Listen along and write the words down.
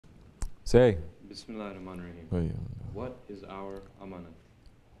Say. Bismillahirrahmanirrahim. What is our amanat?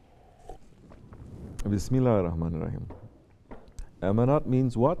 Bismillahirrahmanirrahim. Amanat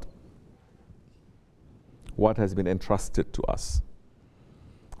means what? What has been entrusted to us.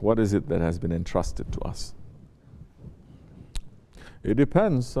 What is it that has been entrusted to us? It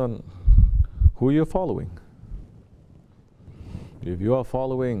depends on who you're following. If you are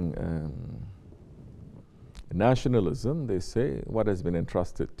following nationalism, they say what has been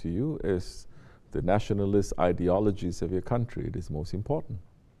entrusted to you is the nationalist ideologies of your country. It is most important.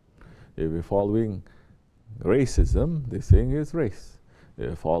 If you're following racism, they're saying it's race. If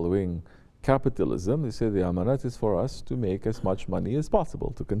you're following capitalism, they say the amanat is for us to make as much money as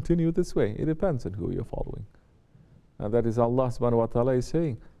possible, to continue this way. It depends on who you're following. And that is Allah subhanahu wa ta'ala is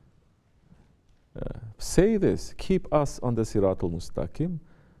saying, say this, keep us on the siratul mustaqim,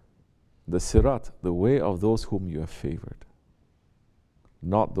 the sirat, the way of those whom you have favored.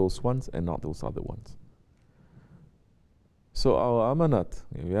 Not those ones and not those other ones. So our amanat,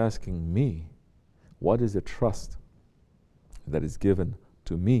 if you're asking me, what is the trust that is given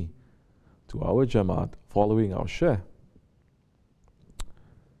to me, to our Jamaat, following our Shaykh?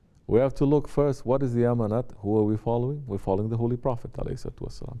 We have to look first, what is the amanat? Who are we following? We're following the Holy Prophet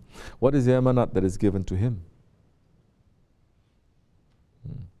ﷺ. What is the amanat that is given to him?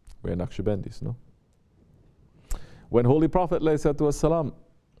 We're Naksibendis, no? When Holy Prophet ﷺ,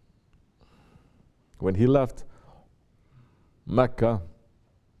 when he left Mecca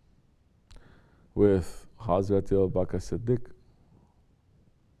with Hazrat Abu Bakr Siddiq,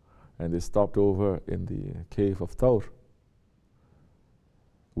 and they stopped over in the cave of Thawr,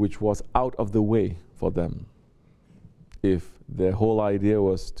 which was out of the way for them. If their whole idea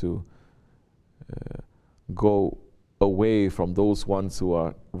was to go away from those ones who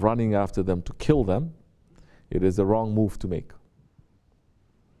are running after them to kill them, it is the wrong move to make.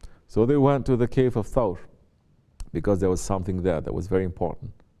 So they went to the cave of Thawr because there was something there that was very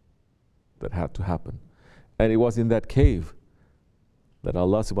important that had to happen. And it was in that cave that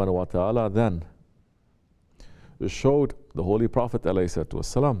Allah subhanahu wa ta'ala then showed the Holy Prophet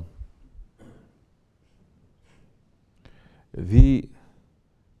ﷺ the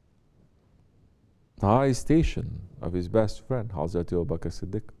high station of his best friend, Hazrat Abu Bakr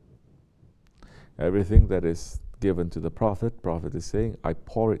Siddiq. Everything that is given to the Prophet is saying, I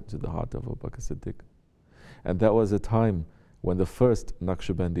pour it to the heart of Abu Bakr Siddiq. And that was a time when the first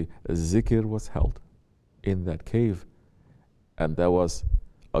Nakshibendi zikr was held in that cave. And there was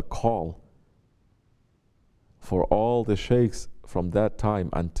a call for all the sheikhs from that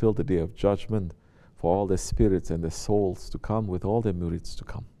time until the day of judgment, for all the spirits and the souls to come, with all the murids to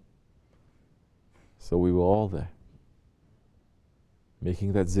come. So we were all there,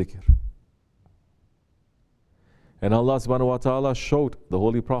 making that zikr. And Allah subhanahu wa ta'ala showed the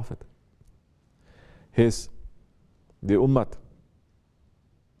Holy Prophet the ummah.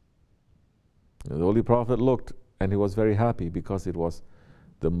 And the Holy Prophet looked and he was very happy because it was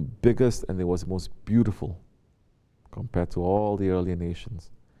the biggest and it was most beautiful compared to all the earlier nations.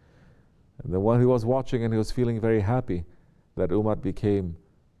 And then while he was watching and he was feeling very happy, that ummah became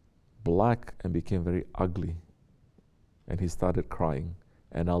black and became very ugly. And he started crying.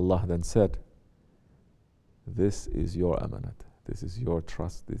 And Allah then said, this is your amanat, this is your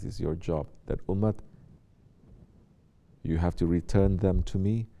trust, this is your job. That ummah, you have to return them to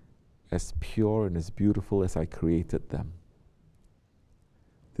me as pure and as beautiful as I created them.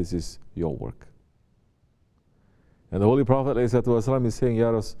 This is your work. And the Holy Prophet ﷺ is saying,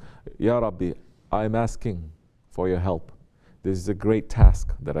 Ya Rabbi, I'm asking for your help. This is a great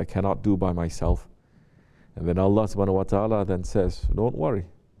task that I cannot do by myself. And then Allah subhanahu wa ta'ala then says, don't worry,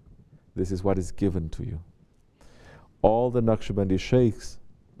 this is what is given to you. All the Nakshibendi sheikhs,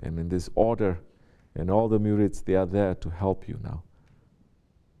 and in this order, and all the murids, they are there to help you now,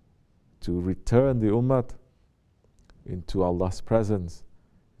 to return the ummah into Allah's presence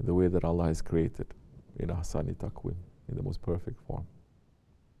in the way that Allah has created, in ahsani taqwim, in the most perfect form.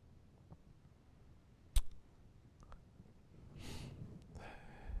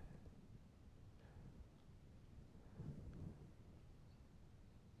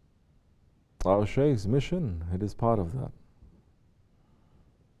 Our Shaykh's mission, it is part of that.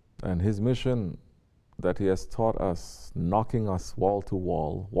 And his mission that he has taught us, knocking us wall to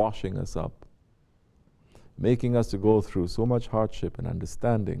wall, washing us up, making us to go through so much hardship and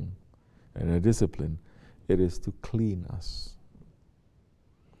understanding and a discipline, it is to clean us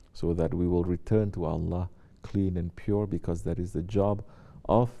so that we will return to Allah clean and pure, because that is the job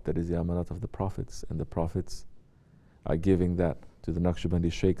that is the amanat of the Prophets, and the Prophets are giving that to the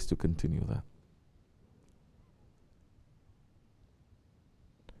Nakshibendi Sheikhs to continue that.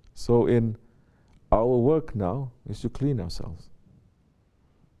 So in our work now is to clean ourselves.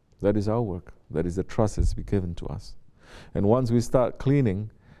 That is our work. That is the trust that's been given to us. And once we start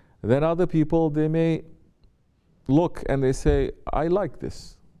cleaning, then other people, they may look and they say, I like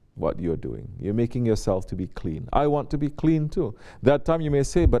this, what you're doing. You're making yourself to be clean. I want to be clean too. That time you may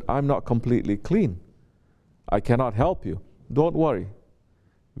say, but I'm not completely clean. I cannot help you. Don't worry.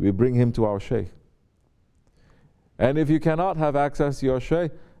 We bring him to our Shaykh. And if you cannot have access to your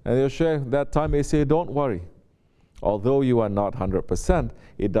Shaykh, and your Shaykh that time may say, don't worry. Although you are not 100%,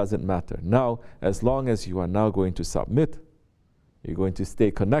 it doesn't matter. Now, as long as you are now going to submit, you're going to stay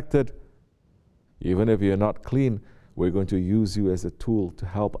connected, even if you're not clean, we're going to use you as a tool to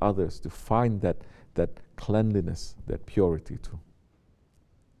help others to find that cleanliness, that purity too.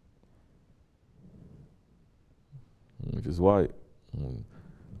 Which is why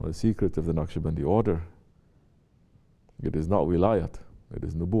the secret of the Nakshibendi order, it is not wilayat, it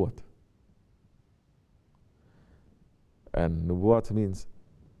is nubuwat. And nubuwat means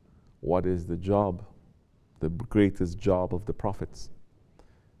what is the job, the greatest job of the prophets.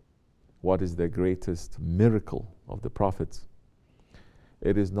 What is the greatest miracle of the prophets?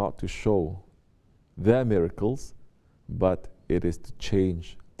 It is not to show their miracles, but it is to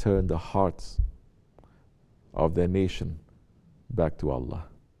change, turn the hearts of their nation back to Allah.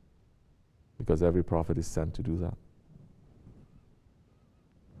 Because every prophet is sent to do that.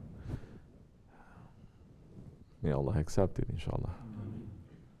 May Allah accept it, inshallah.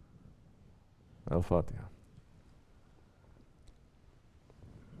 Al-Fatiha.